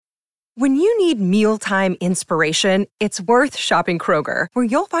When you need mealtime inspiration, it's worth shopping Kroger, where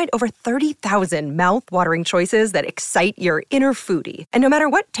you'll find over 30,000 mouth-watering choices that excite your inner foodie. And no matter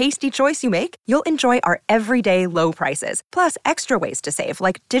what tasty choice you make, you'll enjoy our everyday low prices, plus extra ways to save,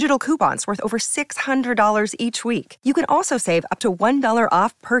 like digital coupons worth over $600 each week. You can also save up to $1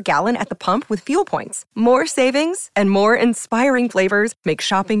 off per gallon at the pump with fuel points. More savings and more inspiring flavors make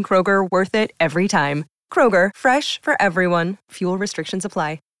shopping Kroger worth it every time. Kroger, fresh for everyone. Fuel restrictions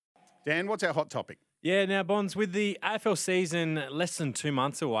apply. Dan, what's our hot topic? Yeah, now, Bonds, with the AFL season less than 2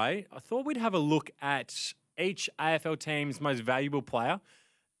 months away, I thought we'd have a look at each AFL team's most valuable player.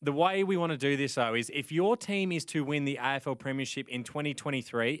 The way we want to do this, though, is if your team is to win the AFL Premiership in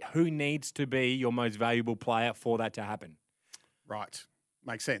 2023, who needs to be your most valuable player for that to happen? Right.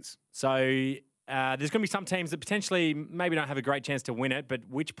 Makes sense. So there's going to be some teams that potentially maybe don't have a great chance to win it, but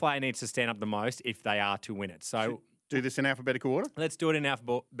which player needs to stand up the most if they are to win it? So do this in alphabetical order? Let's do it in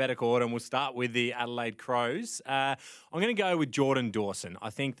alphabetical order, and we'll start with the Adelaide Crows. I'm going to go with Jordan Dawson. I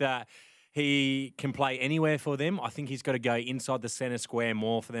think that he can play anywhere for them. I think he's got to go inside the centre square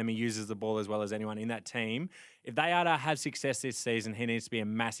more for them. He uses the ball as well as anyone in that team. If they are to have success this season, he needs to be a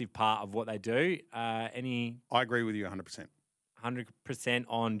massive part of what they do. I agree with you 100%. 100%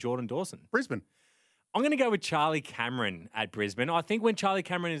 on Jordan Dawson. Brisbane. I'm going to go with Charlie Cameron at Brisbane. I think when Charlie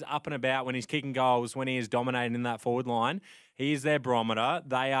Cameron is up and about, when he's kicking goals, when he is dominating in that forward line, he is their barometer.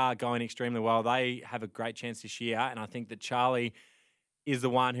 They are going extremely well. They have a great chance this year, and I think that Charlie is the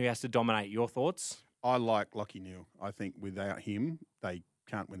one who has to dominate. Your thoughts? I like Lachie Neale. I think without him, they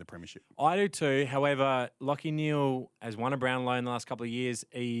can't win the premiership. I do too. However, Lachie Neale has won a Brownlow in the last couple of years.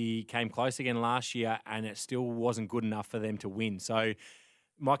 He came close again last year, and it still wasn't good enough for them to win. So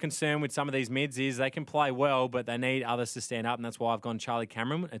my concern with some of these mids is they can play well, but they need others to stand up, and that's why I've gone Charlie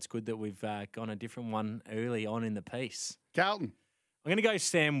Cameron. It's good that we've gone a different one early on in the piece. Carlton. I'm going to go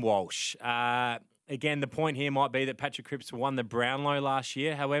Sam Walsh. Again, the point here might be that Patrick Cripps won the Brownlow last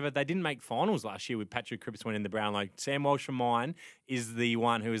year. However, they didn't make finals last year with Patrick Cripps winning the Brownlow. Sam Walsh, for mine, is the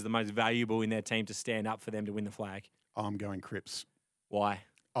one who is the most valuable in their team to stand up for them to win the flag. I'm going Cripps. Why?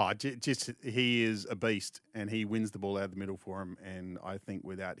 Oh, just he is a beast, and he wins the ball out of the middle for him. And I think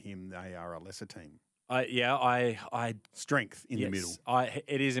without him, they are a lesser team. Strength in the middle.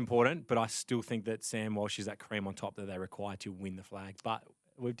 It is important, but I still think that Sam Walsh is that cream on top that they require to win the flag. But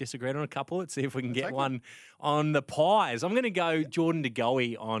we've disagreed on a couple. Let's see if we can get one on the pies. I'm going to go Jordan De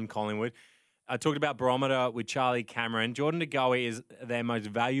Goey on Collingwood. I talked about barometer with Charlie Cameron. Jordan De Goey is their most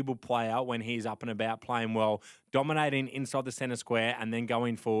valuable player when he's up and about, playing well, dominating inside the centre square and then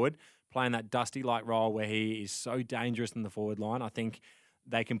going forward, playing that Dusty-like role where he is so dangerous in the forward line. I think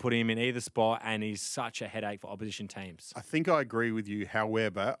they can put him in either spot, and he's such a headache for opposition teams. I think I agree with you.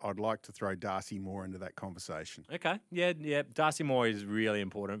 However, I'd like to throw Darcy Moore into that conversation. Okay, yeah. Darcy Moore is really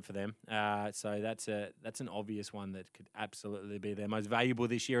important for them. So that's an obvious one that could absolutely be their most valuable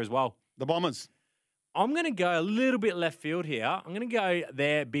this year as well. The Bombers. I'm going to go a little bit left field here. I'm going to go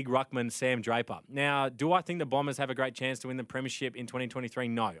their big ruckman, Sam Draper. Now, do I think the Bombers have a great chance to win the premiership in 2023?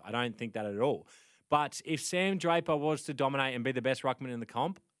 No, I don't think that at all. But if Sam Draper was to dominate and be the best ruckman in the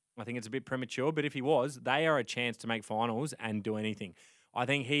comp, I think it's a bit premature. But if he was, they are a chance to make finals and do anything. I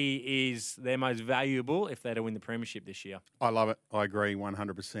think he is their most valuable if they're to win the premiership this year. I love it. I agree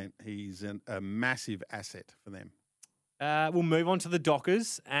 100%. He's a massive asset for them. We'll move on to the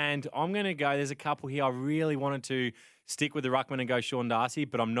Dockers, and I'm going to go, there's a couple here. I really wanted to stick with the ruckman and go Sean Darcy,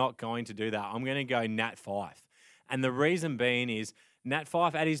 but I'm not going to do that. I'm going to go Nat Fyfe. And the reason being is Nat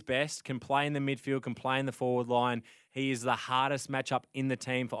Fyfe at his best can play in the midfield, can play in the forward line. He is the hardest matchup in the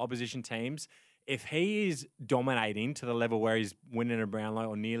team for opposition teams. If he is dominating to the level where he's winning a Brownlow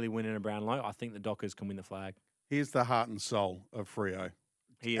or nearly winning a Brownlow, I think the Dockers can win the flag. He's the heart and soul of Freo.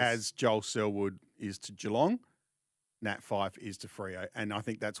 He is. As Joel Selwood is to Geelong, Nat Fyfe is to Freo, and I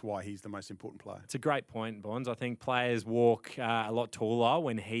think that's why he's the most important player. It's a great point, Bonds. I think players walk a lot taller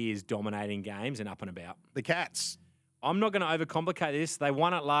when he is dominating games and up and about. The Cats. I'm not going to overcomplicate this. They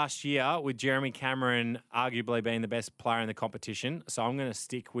won it last year with Jeremy Cameron arguably being the best player in the competition. So I'm going to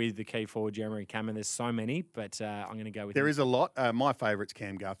stick with the key forward, Jeremy Cameron. There's so many, but I'm going to go with him. There is a lot. My favourite's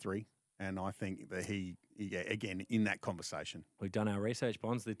Cam Guthrie, and I think that he, again, in that conversation. We've done our research,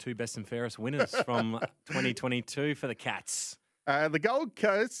 Bonds. The two best and fairest winners from 2022 for the Cats. The Gold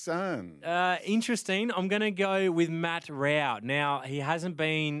Coast Suns. Interesting. I'm going to go with Matt Rao. Now, he hasn't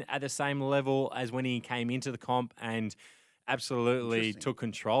been at the same level as when he came into the comp and absolutely took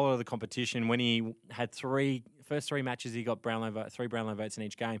control of the competition when he had 3 First 3 matches, he got three Brownlow votes in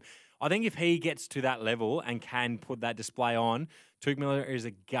each game. I think if he gets to that level and can put that display on, Touk Miller is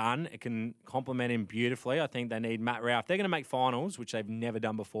a gun. It can complement him beautifully. I think they need Matt Rao. If they're going to make finals, which they've never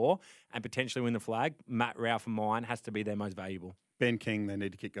done before, and potentially win the flag, Matt Rao for mine has to be their most valuable. Ben King, they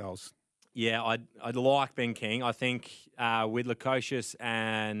need to kick goals. Yeah, I'd like Ben King. I think with Lukosius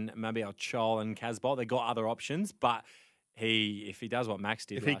and maybe Chol and Casbolt, they've got other options, but if he does what Max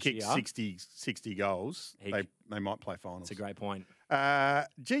did if he last kicks year, 60 goals, they might play finals. It's a great point.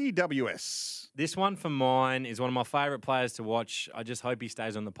 GWS. This one for mine is one of my favourite players to watch. I just hope he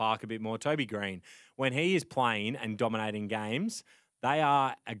stays on the park a bit more. Toby Green. When he is playing and dominating games, they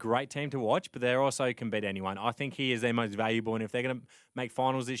are a great team to watch, but they also can beat anyone. I think he is their most valuable, and if they're going to make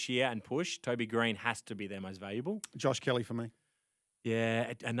finals this year and push, Toby Green has to be their most valuable. Josh Kelly for me.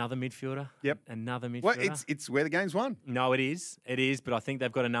 Yeah, another midfielder. Yep. Another midfielder. Well, it's where the game's won. No, it is. It is, but I think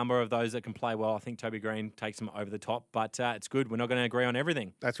they've got a number of those that can play well. I think Toby Green takes them over the top, but it's good. We're not going to agree on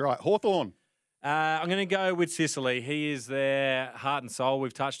everything. That's right. Hawthorn. I'm going to go with Sicily. He is their heart and soul.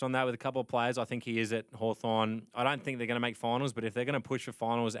 We've touched on that with a couple of players. I think he is at Hawthorn. I don't think they're going to make finals, but if they're going to push for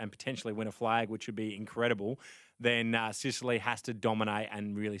finals and potentially win a flag, which would be incredible, then Sicily has to dominate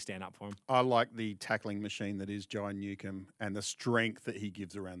and really stand up for him. I like the tackling machine that is Jai Newcomb and the strength that he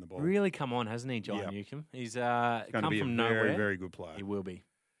gives around the ball. Really come on, hasn't he, Jai Newcomb? He's come from nowhere. Very, very good player. He will be.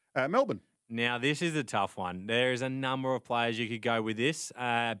 Melbourne. Now, this is a tough one. There's a number of players you could go with this,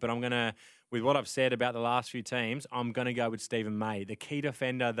 but I'm going to, with what I've said about the last few teams, I'm going to go with Stephen May, the key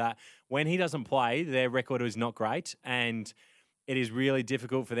defender that when he doesn't play, their record is not great, and it is really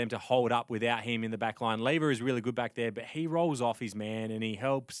difficult for them to hold up without him in the back line. Lever is really good back there, but he rolls off his man and he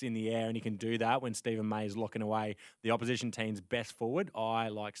helps in the air, and he can do that when Stephen May is locking away the opposition team's best forward. I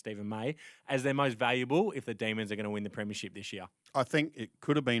like Stephen May as their most valuable if the Demons are going to win the premiership this year. I think it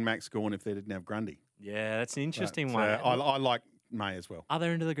could have been Max Gawn if they didn't have Grundy. Yeah, that's an interesting one. I like May as well.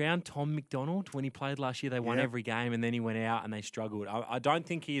 Other end of the ground, Tom McDonald. When he played last year, they won every game, and then he went out and they struggled. I don't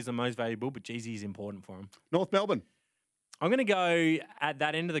think he is the most valuable, but geez, he's important for him. North Melbourne. I'm going to go at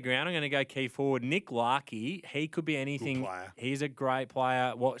that end of the ground. I'm going to go key forward. Nick Larkey, he could be anything. Good player. He's a great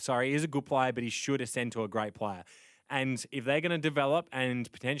player. He's a good player, but he should ascend to a great player. And if they're going to develop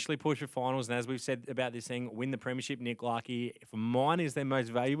and potentially push for finals, and as we've said about this thing, win the premiership, Nick Larkey, for mine, is their most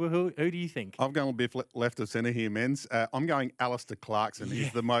valuable. Who do you think? I'm going a bit left of centre here, Menz. I'm going Alistair Clarkson.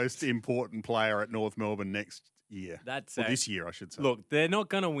 He's the most important player at North Melbourne next year. This year, I should say. Look, they're not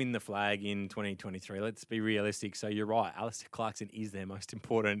going to win the flag in 2023. Let's be realistic. So you're right. Alistair Clarkson is their most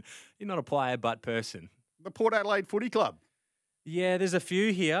important. You're not a player, but person. The Port Adelaide Footy Club. Yeah, there's a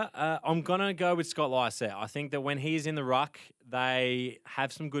few here. I'm going to go with Scott Lycett. I think that when he's in the ruck, they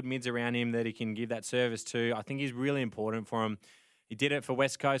have some good mids around him that he can give that service to. I think he's really important for him. He did it for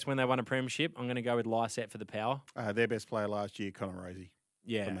West Coast when they won a premiership. I'm going to go with Lycett for the power. Their best player last year, Connor Rosie.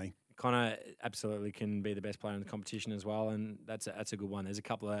 Yeah, for me. Connor absolutely can be the best player in the competition as well, and that's a good one. There's a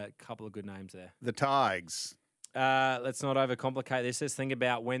couple of good names there. The Tigers. Let's not overcomplicate this. Let's think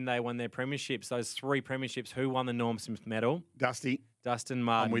about when they won their premierships. Those 3 premierships, who won the Norm Smith medal? Dustin Martin.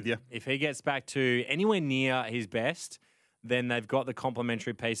 I'm with you. If he gets back to anywhere near his best, then they've got the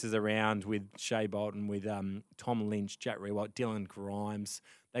complementary pieces around with Shea Bolton, with Tom Lynch, Jack Rewalt, Dylan Grimes.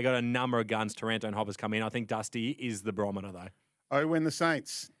 They got a number of guns. Taranto and Hoppers come in. I think Dusty is the barometer, though. Oh, when the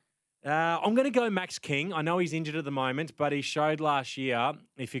Saints. I'm going to go Max King. I know he's injured at the moment, but he showed last year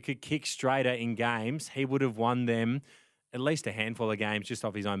if he could kick straighter in games, he would have won them at least a handful of games just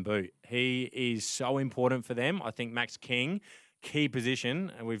off his own boot. He is so important for them. I think Max King, key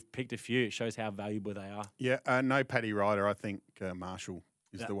position, and we've picked a few. It shows how valuable they are. Yeah, no Paddy Ryder. I think Marshall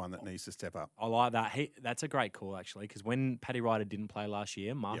is the one that needs to step up. I like that. That's a great call, actually, because when Paddy Ryder didn't play last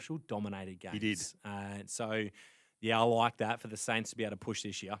year, Marshall dominated games. He did. So, yeah, I like that for the Saints to be able to push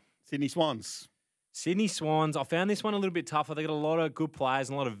this year. Sydney Swans. I found this one a little bit tougher. They've got a lot of good players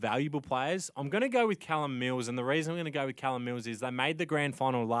and a lot of valuable players. I'm going to go with Callum Mills, and the reason I'm going to go with Callum Mills is they made the grand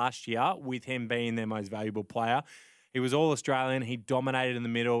final last year with him being their most valuable player. He was all-Australian. He dominated in the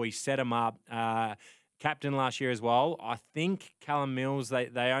middle. He set him up. Captain last year as well. I think Callum Mills, they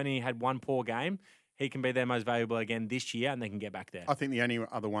only had one poor game. He can be their most valuable again this year, and they can get back there. I think the only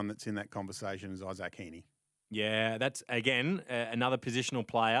other one that's in that conversation is Isaac Heaney. Yeah, that's, again, another positional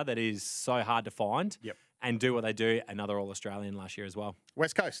player that is so hard to find and do what they do. Another All-Australian last year as well.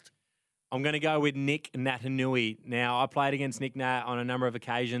 West Coast. I'm going to go with Nick Natanui. Now, I played against Nick Nat on a number of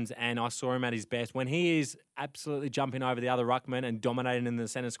occasions, and I saw him at his best. When he is absolutely jumping over the other ruckman and dominating in the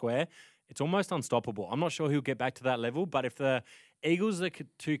centre square, it's almost unstoppable. I'm not sure he'll get back to that level, but if the Eagles are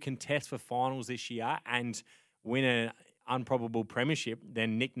to contest for finals this year and win an improbable premiership,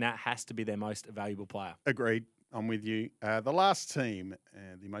 then Nick Nat has to be their most valuable player. Agreed. I'm with you. The last team,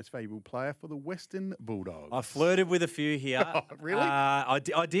 the most valuable player for the Western Bulldogs. I flirted with a few here. Really?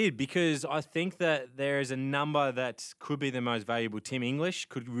 I did because I think that there is a number that could be the most valuable. Tim English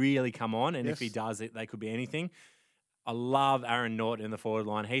could really come on, and if he does it, they could be anything. I love Aaron Norton in the forward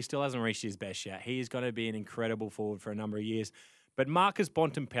line. He still hasn't reached his best yet. He is going to be an incredible forward for a number of years. But Marcus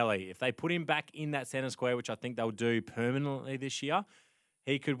Bontempelli, if they put him back in that centre square, which I think they'll do permanently this year,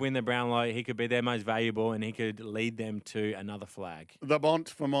 he could win the Brownlow. He could be their most valuable, and he could lead them to another flag. The Bont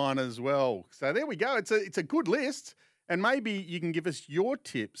for mine as well. So there we go. It's a good list. And maybe you can give us your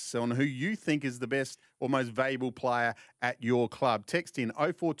tips on who you think is the best or most valuable player at your club. Text in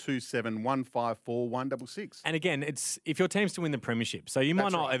 0427 154 166. And again, it's if your team's to win the premiership. So you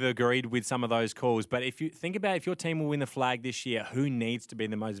might not have agreed with some of those calls, but if you think about if your team will win the flag this year, who needs to be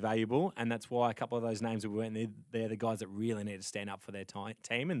the most valuable? And that's why a couple of those names we went, they're the guys that really need to stand up for their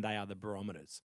team, and they are the barometers.